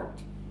loyal heart,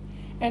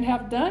 and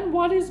have done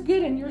what is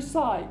good in your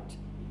sight.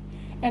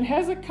 And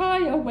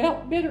Hezekiah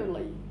wept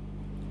bitterly.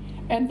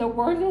 And the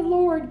word of the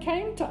Lord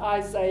came to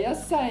Isaiah,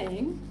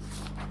 saying,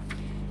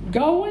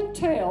 go and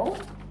tell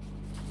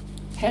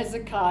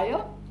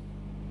Hezekiah,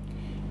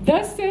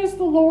 thus says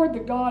the Lord, the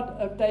God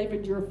of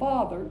David your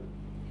father,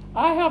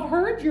 I have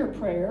heard your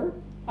prayer,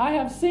 I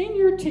have seen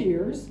your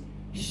tears.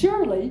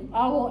 Surely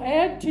I will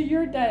add to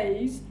your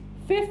days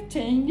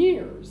 15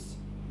 years.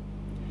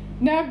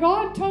 Now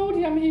God told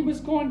him he was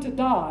going to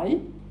die.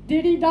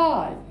 Did he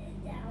die?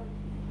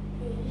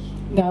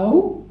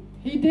 No,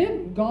 he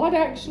didn't. God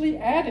actually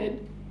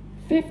added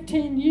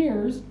 15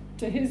 years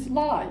to his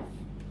life.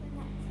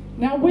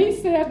 Now we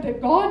said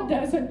that God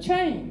doesn't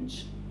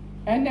change,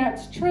 and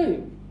that's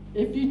true.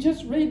 If you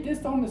just read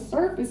this on the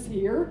surface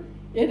here,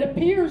 it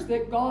appears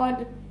that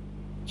God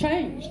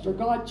changed, or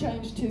God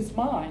changed his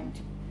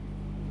mind.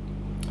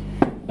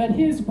 But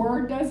his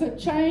word doesn't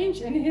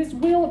change, and his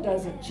will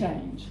doesn't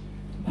change.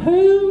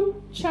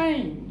 Who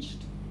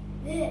changed?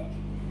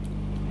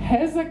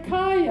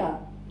 Hezekiah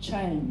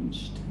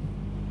changed.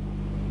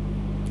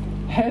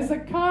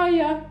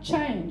 Hezekiah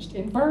changed.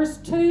 In verse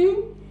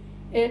 2,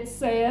 it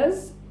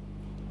says,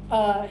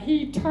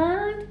 he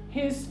turned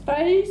his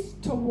face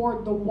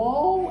toward the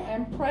wall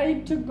and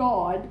prayed to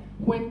God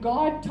when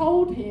God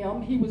told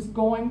him he was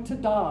going to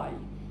die.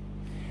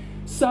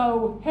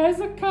 So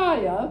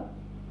Hezekiah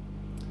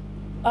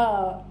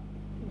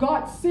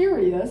got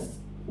serious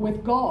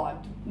with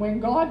God. When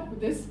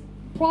God, this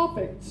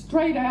prophet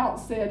straight out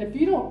said, if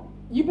you don't,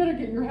 you better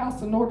get your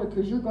house in order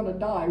because you're going to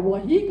die.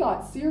 Well, he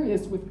got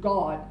serious with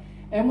God.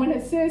 And when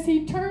it says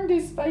he turned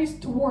his face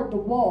toward the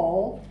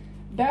wall,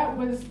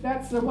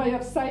 that's a way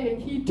of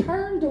saying he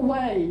turned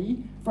away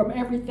from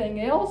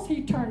everything else.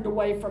 He turned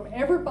away from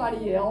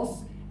everybody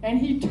else, and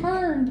he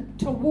turned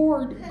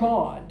toward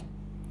God.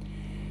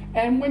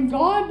 And when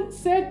God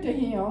said to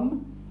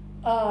him,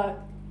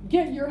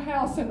 get your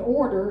house in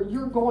order,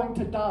 you're going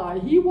to die.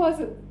 He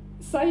wasn't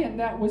saying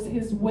that was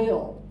his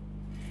will.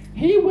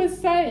 He was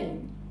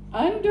saying,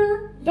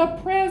 under the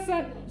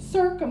present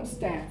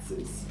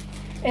circumstances,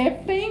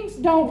 if things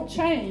don't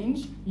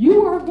change,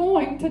 you are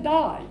going to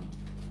die.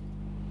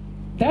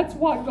 That's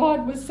what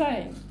God was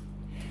saying.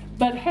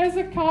 But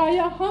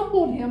Hezekiah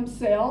humbled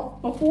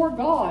himself before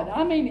God.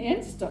 I mean,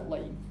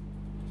 instantly.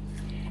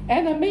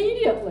 And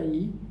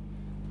immediately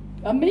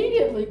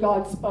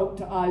God spoke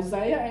to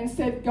Isaiah and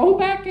said, go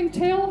back and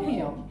tell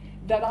him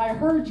that I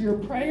heard your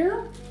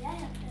prayer.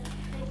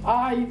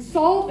 I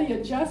saw the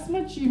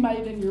adjustments you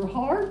made in your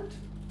heart.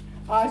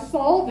 I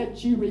saw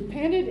that you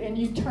repented and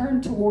you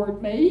turned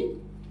toward me.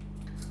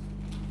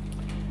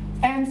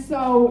 And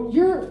so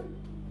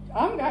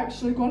I'm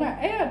actually going to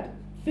add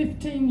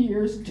 15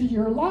 years to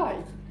your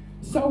life.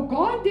 So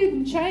God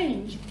didn't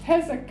change.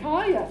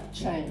 Hezekiah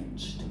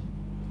changed.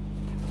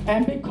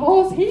 And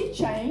because he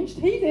changed,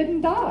 he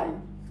didn't die.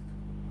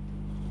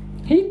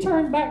 He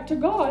turned back to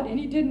God and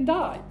he didn't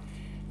die.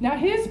 Now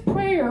his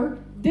prayer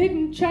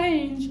didn't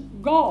change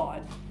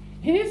God.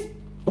 His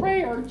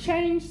prayer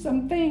changed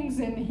some things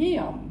in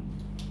him.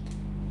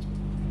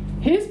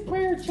 His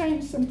prayer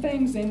changed some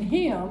things in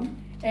him,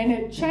 and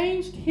it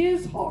changed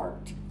his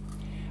heart.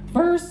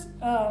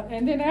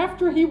 And then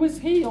after he was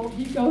healed,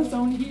 he goes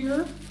on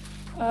here.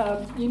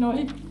 He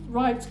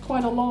writes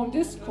quite a long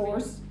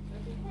discourse.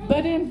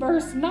 But in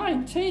verse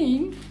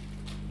 19,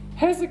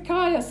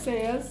 Hezekiah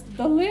says,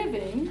 the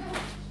living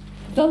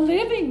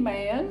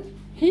man,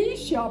 he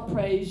shall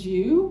praise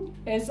you,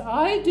 as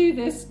I do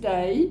this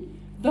day.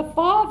 The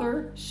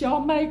Father shall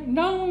make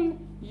known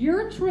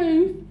your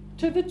truth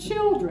to the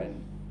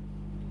children.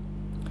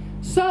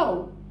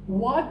 So,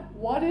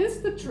 what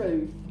is the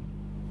truth?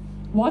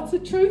 What's the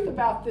truth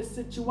about this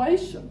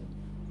situation?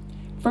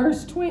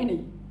 Verse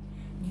 20.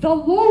 The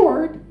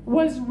Lord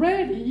was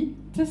ready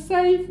to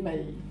save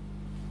me.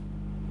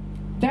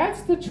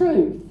 That's the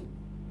truth.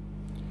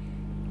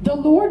 The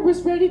Lord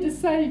was ready to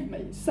save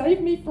me.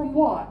 Save me from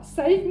what?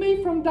 Save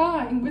me from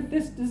dying with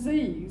this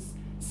disease.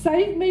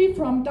 Save me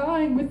from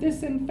dying with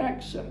this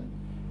infection.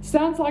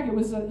 Sounds like it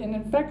was an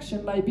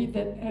infection maybe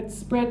that had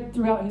spread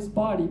throughout his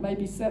body,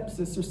 maybe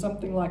sepsis or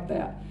something like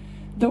that.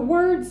 The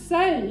word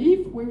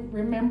save,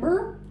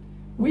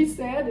 we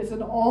said, is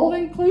an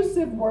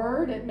all-inclusive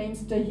word. It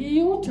means to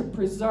heal, to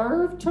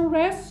preserve, to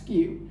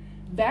rescue.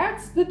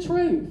 That's the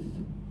truth.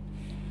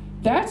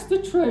 That's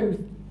the truth.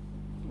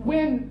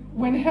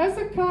 When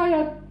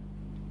Hezekiah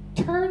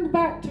turned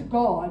back to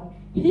God,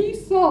 he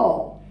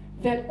saw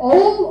that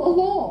all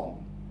along,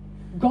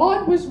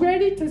 God was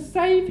ready to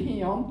save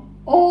him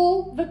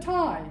all the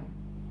time.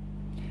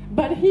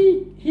 But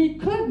he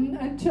couldn't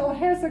until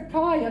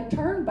Hezekiah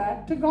turned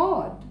back to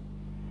God.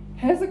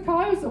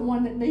 Hezekiah's the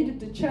one that needed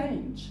to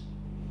change.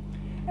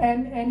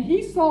 And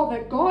he saw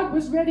that God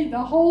was ready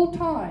the whole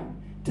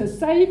time to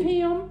save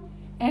him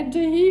and to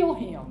heal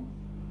him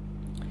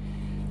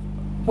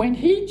when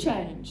he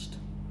changed.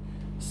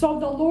 So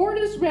the Lord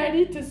is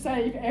ready to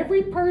save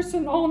every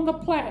person on the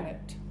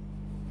planet.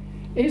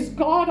 Is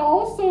God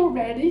also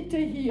ready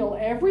to heal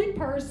every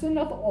person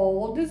of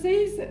all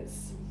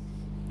diseases?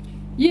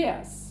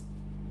 Yes.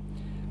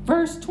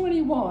 Verse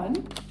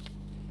 21.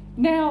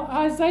 Now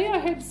Isaiah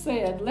had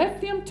said,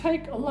 let them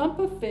take a lump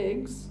of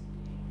figs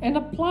and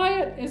apply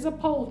it as a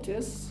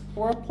poultice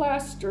or a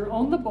plaster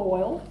on the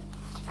boil,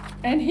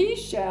 and he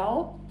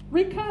shall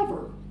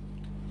recover.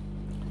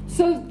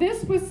 So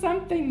this was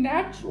something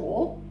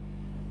natural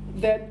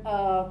that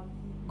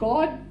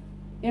God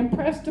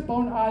impressed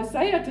upon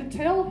Isaiah to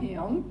tell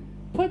him,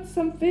 put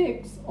some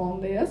figs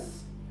on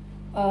this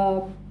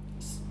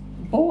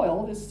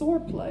boil, this sore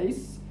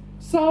place.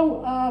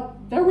 So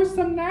there was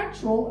some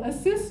natural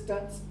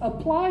assistance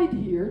applied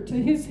here to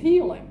his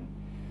healing.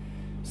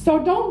 So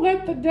don't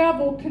let the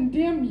devil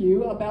condemn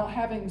you about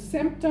having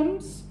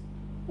symptoms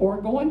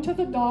or going to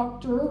the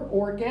doctor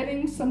or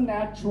getting some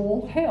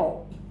natural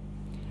help.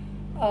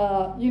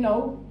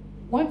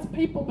 Once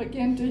people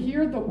begin to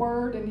hear the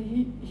word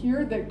and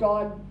hear that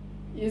God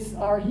is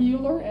our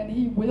healer and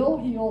he will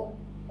heal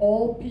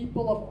all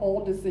people of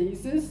all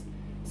diseases,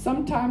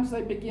 sometimes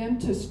they begin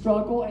to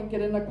struggle and get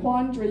in a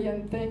quandary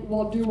and think,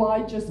 well, do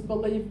I just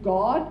believe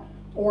God,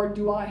 or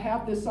do I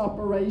have this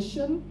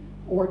operation,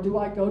 or do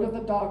I go to the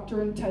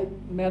doctor and take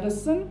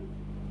medicine?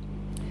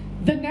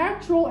 The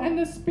natural and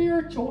the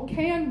spiritual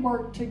can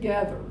work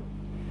together,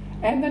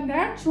 and the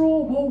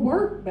natural will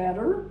work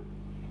better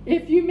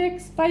if you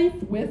mix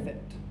faith with it.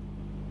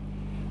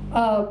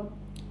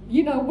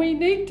 We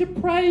need to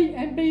pray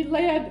and be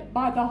led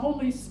by the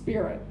Holy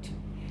Spirit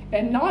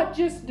and not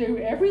just do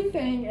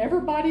everything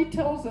everybody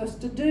tells us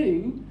to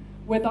do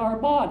with our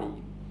body.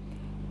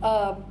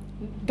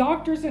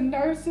 Doctors and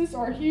nurses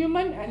are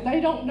human and they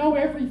don't know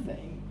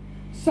everything.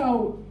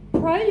 So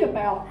pray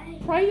about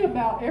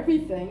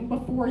everything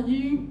before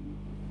you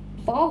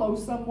follow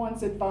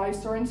someone's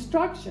advice or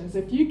instructions.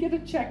 If you get a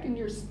check in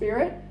your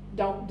spirit,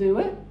 don't do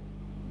it.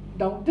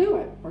 Don't do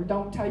it, or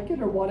don't take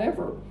it, or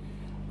whatever.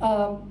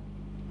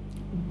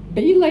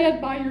 Be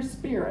led by your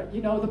spirit.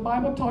 You know, the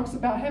Bible talks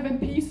about having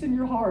peace in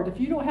your heart. If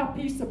you don't have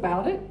peace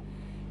about it,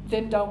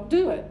 then don't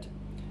do it.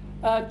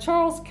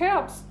 Charles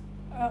Capps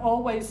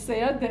always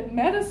said that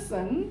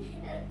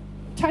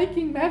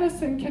taking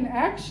medicine can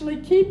actually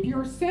keep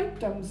your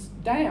symptoms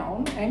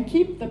down and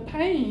keep the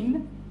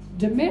pain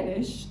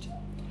diminished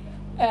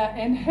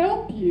and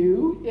help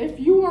you if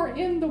you are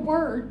in the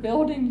Word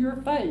building your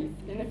faith.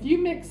 And if you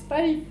mix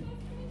faith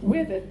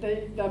with it,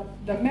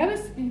 the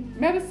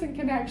medicine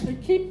can actually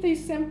keep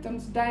these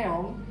symptoms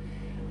down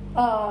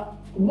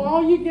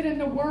while you get in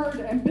the Word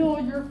and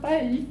build your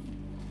faith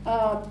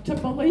to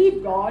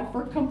believe God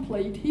for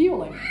complete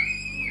healing.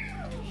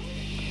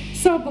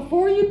 So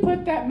before you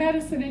put that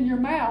medicine in your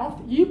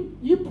mouth,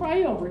 you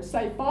pray over it.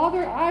 Say,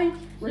 Father, I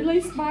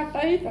release my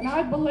faith and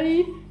I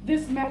believe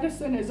this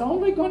medicine is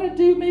only going to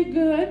do me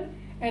good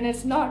and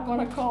it's not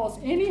going to cause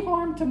any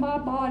harm to my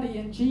body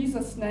in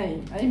Jesus'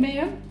 name.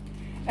 Amen?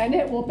 And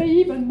it will be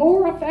even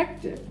more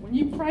effective. When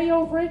you pray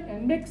over it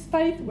and mix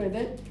faith with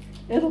it,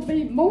 it'll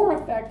be more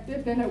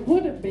effective than it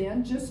would have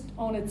been just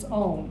on its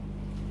own.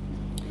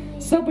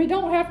 So we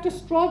don't have to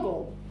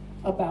struggle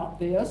about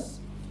this.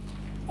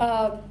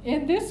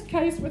 In this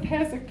case with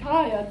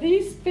Hezekiah,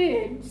 these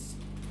figs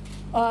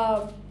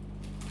were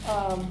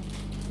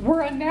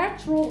a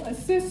natural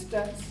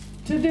assistance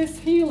to this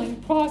healing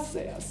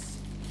process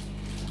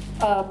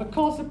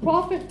because the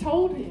prophet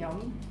told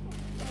him,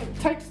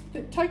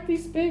 take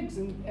these figs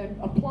and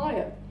apply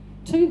it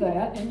to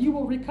that and you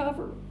will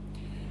recover.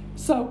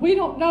 So we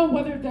don't know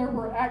whether there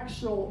were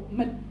actual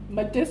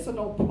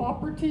medicinal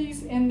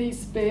properties in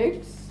these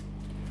figs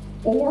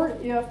or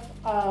if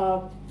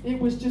it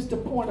was just a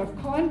point of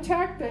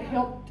contact that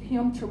helped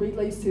him to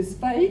release his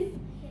faith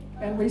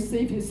and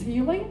receive his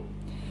healing.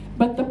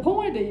 But the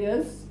point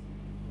is,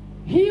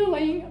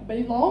 healing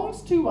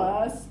belongs to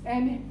us,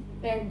 and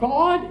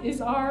God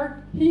is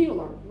our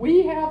healer.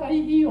 We have a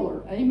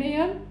healer.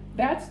 Amen?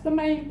 That's the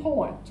main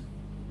point.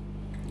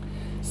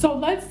 So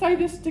let's say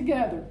this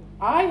together.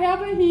 I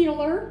have a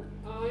healer.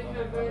 I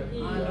have a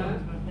healer.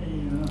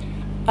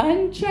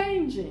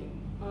 Unchanging.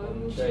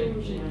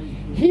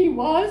 Unchanging. He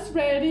was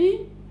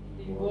ready.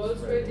 He was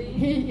ready.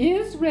 He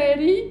is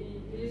ready.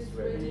 He is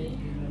ready.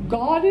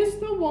 God is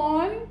the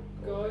one.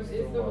 God is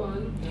the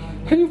one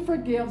Who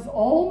forgives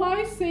all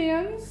my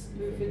sins.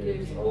 who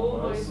forgives all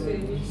my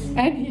sins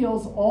And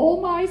heals all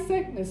my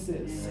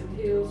sicknesses. and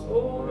heals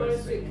all my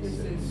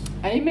sicknesses.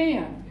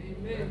 Amen.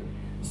 Amen.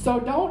 So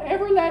don't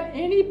ever let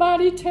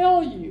anybody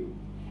tell you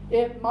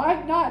it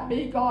might not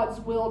be God's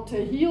will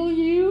to heal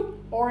you,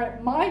 or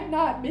it might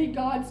not be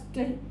God's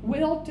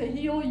will to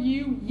heal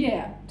you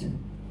yet.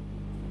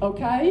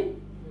 Okay?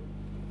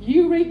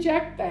 You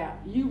reject that.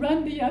 You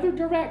run the other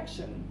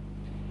direction.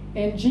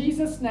 In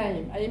Jesus'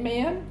 name,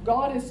 amen.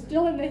 God is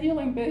still in the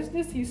healing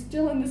business. He's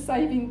still in the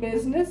saving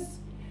business.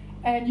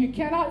 And you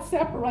cannot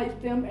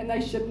separate them, and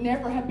they should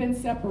never have been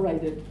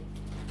separated.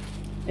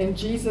 In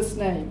Jesus'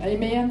 name,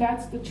 amen.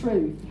 That's the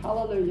truth.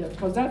 Hallelujah.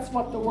 Because that's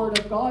what the Word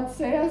of God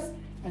says,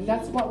 and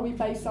that's what we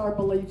base our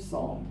beliefs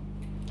on.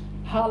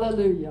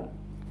 Hallelujah.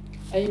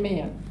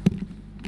 Amen.